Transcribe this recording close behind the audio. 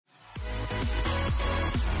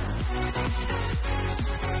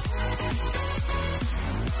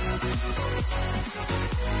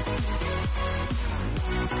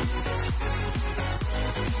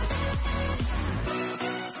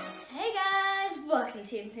Hey guys, welcome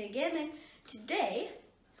to me again, and today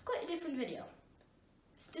it's quite a different video.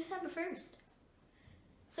 It's December 1st.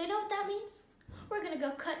 So you know what that means? We're gonna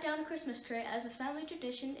go cut down a Christmas tree as a family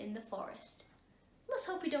tradition in the forest. Let's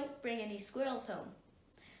hope we don't bring any squirrels home.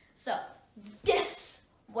 So this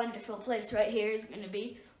wonderful place right here is gonna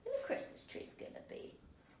be where the Christmas tree is gonna be.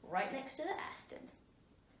 Right next to the Aston.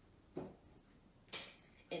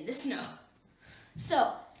 In the snow.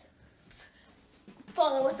 So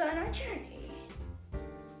follow us on our journey.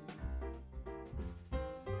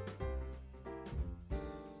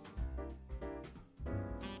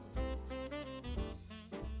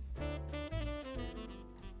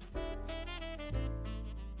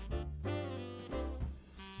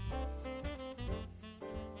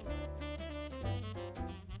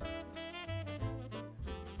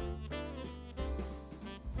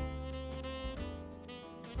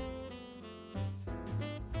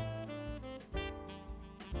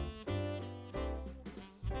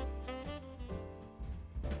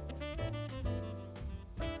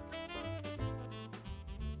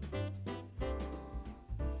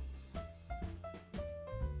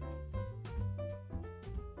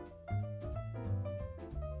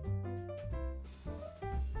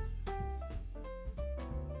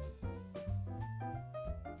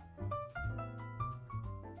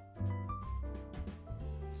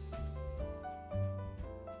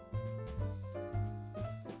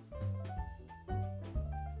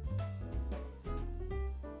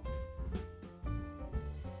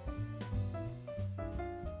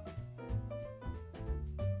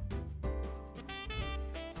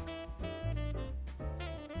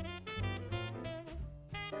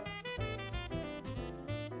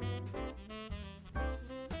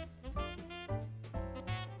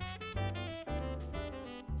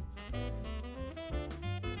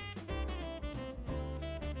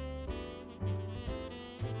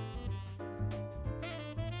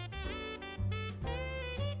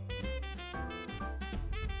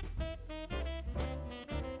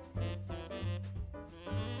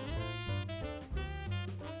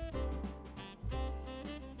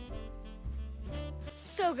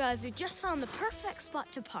 So guys, we just found the perfect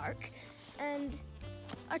spot to park, and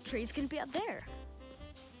our trees can be up there.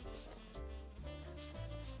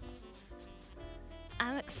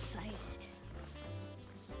 I'm excited.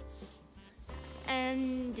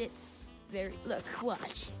 And it's very, look,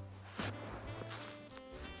 watch.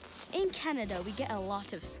 In Canada, we get a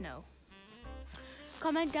lot of snow.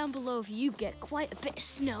 Comment down below if you get quite a bit of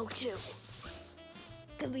snow too,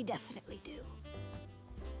 because we definitely do.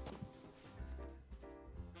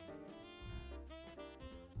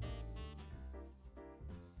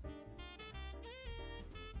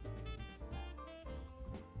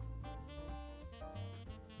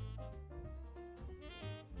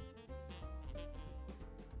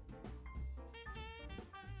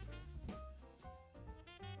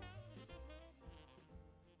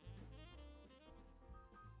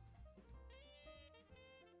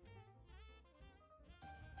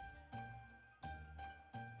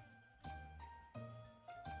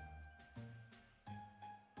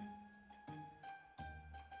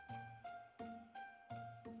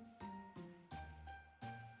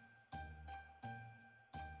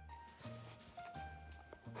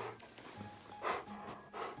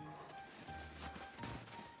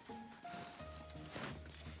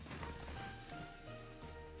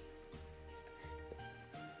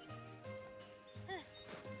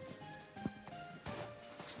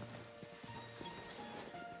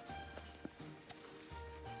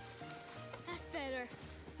 Better.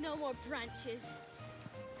 No more branches.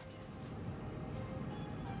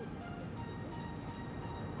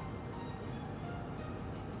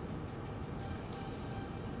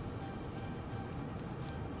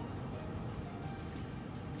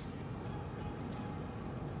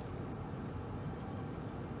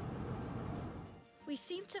 We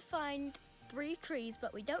seem to find 3 trees,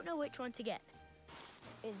 but we don't know which one to get.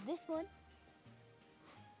 Is this one?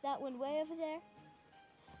 That one way over there?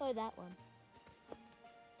 Or that one?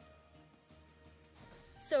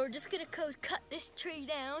 So we're just gonna go cut this tree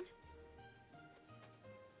down.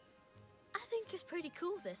 I think it's pretty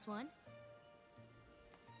cool, this one.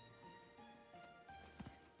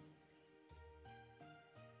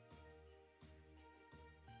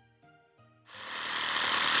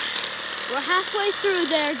 We're halfway through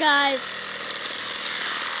there, guys.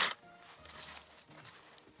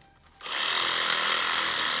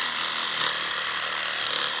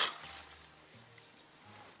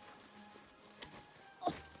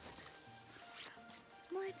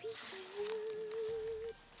 My piece of you.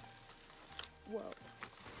 Whoa.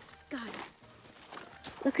 Guys,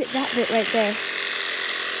 look at that bit right there.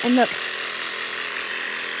 And look.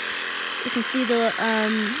 You can see the,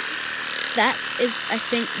 that is, I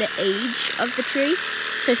think, the age of the tree.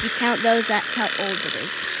 So if you count those, that's how old it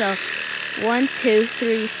is. So 1, 2,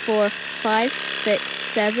 3, 4, 5, 6,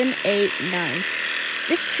 7, 8, 9.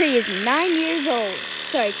 This tree is 9 years old.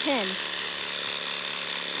 Sorry, 10.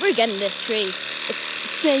 We're getting this tree.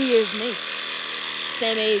 It's 10 years as me.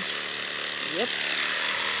 Same age. Yep.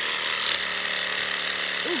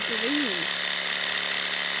 Ooh, green.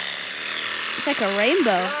 It's like a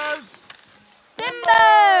rainbow.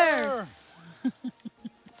 Timber!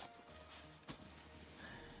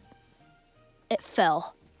 It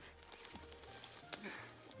fell.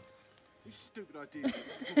 You stupid idea. Help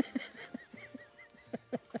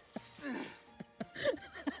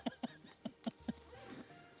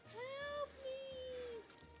me!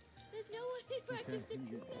 There's no one who practiced the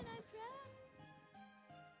tree and I'm trapped.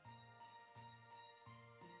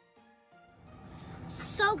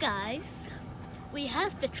 So guys, we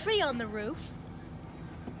have the tree on the roof.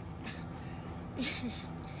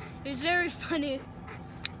 It was very funny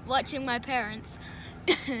watching my parents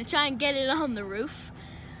try and get it on the roof.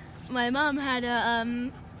 My mom had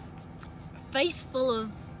a face full of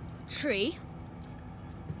tree,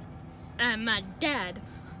 and my dad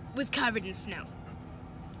was covered in snow.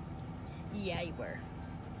 Yeah, you were.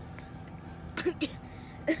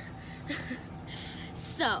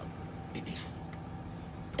 So,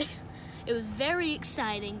 it was very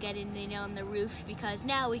exciting getting it on the roof because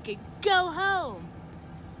now we could go home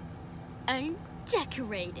and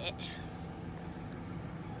decorate it.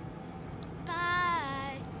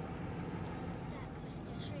 Bye. That goes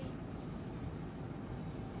the tree.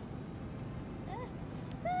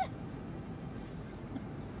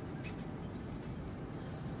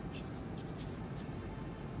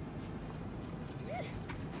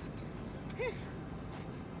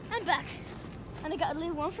 I'm back, and I got a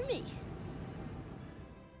little one for me.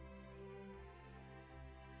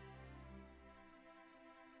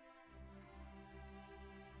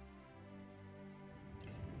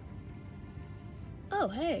 Oh,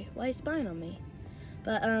 hey, why are you spying on me?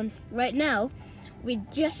 But right now, we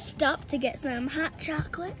just stopped to get some hot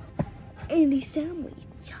chocolate and a sandwich.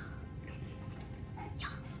 Yeah.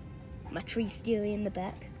 My tree's still in the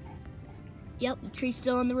back. Yep, the tree's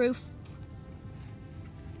still on the roof.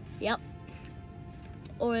 Yep.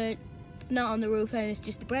 Or it's not on the roof and it's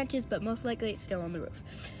just the branches, but most likely it's still on the roof.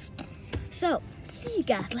 So, see you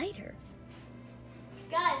guys later.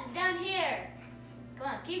 Guys, down here. Come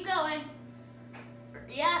on, keep going.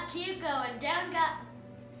 Yeah, keep going.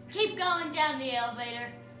 Keep going down the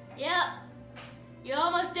elevator. Yep. You're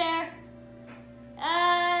almost there.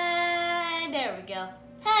 And there we go.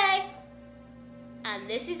 Hey! And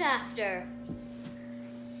this is after.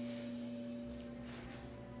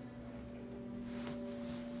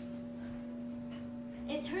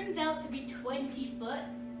 It turns out to be 20 foot.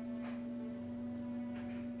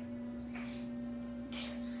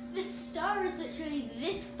 The star is literally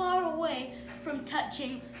this far away from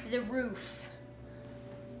touching the roof.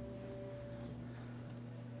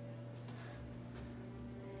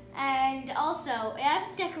 And also, I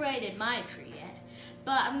haven't decorated my tree yet,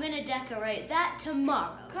 but I'm gonna decorate that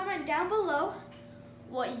tomorrow. Comment down below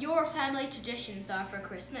what your family traditions are for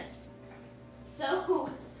Christmas. So,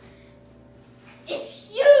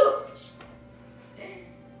 it's huge!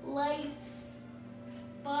 Lights,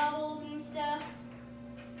 baubles and stuff.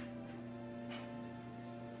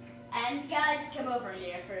 And guys, come over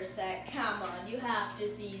here for a sec. Come on, you have to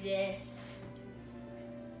see this.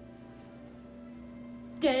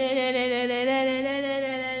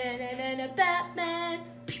 Batman.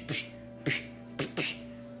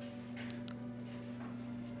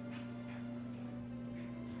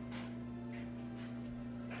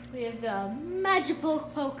 We have the magical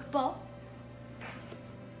Pokeball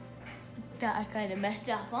that I kind of messed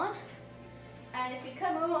up on. And if you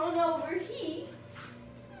come along over here,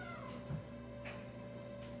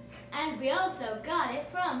 and we also got it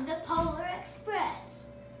from the Polar Express.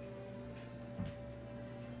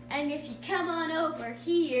 And if you come on over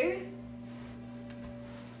here,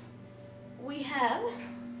 we have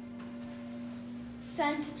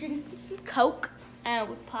Santa drinking some Coke and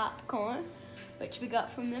with popcorn, which we got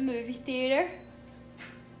from the movie theater.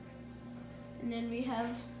 And then we have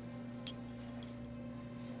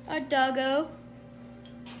our doggo.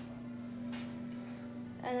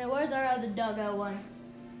 And then where's our other doggo one?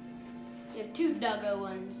 We have two doggo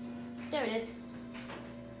ones. There it is.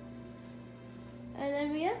 And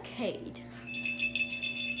then we have Cade.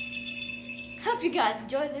 Hope you guys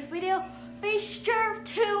enjoyed this video. Be sure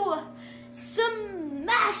to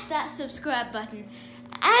smash that subscribe button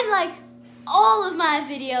and like all of my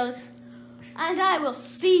videos. And I will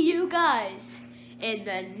see you guys in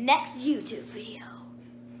the next YouTube video.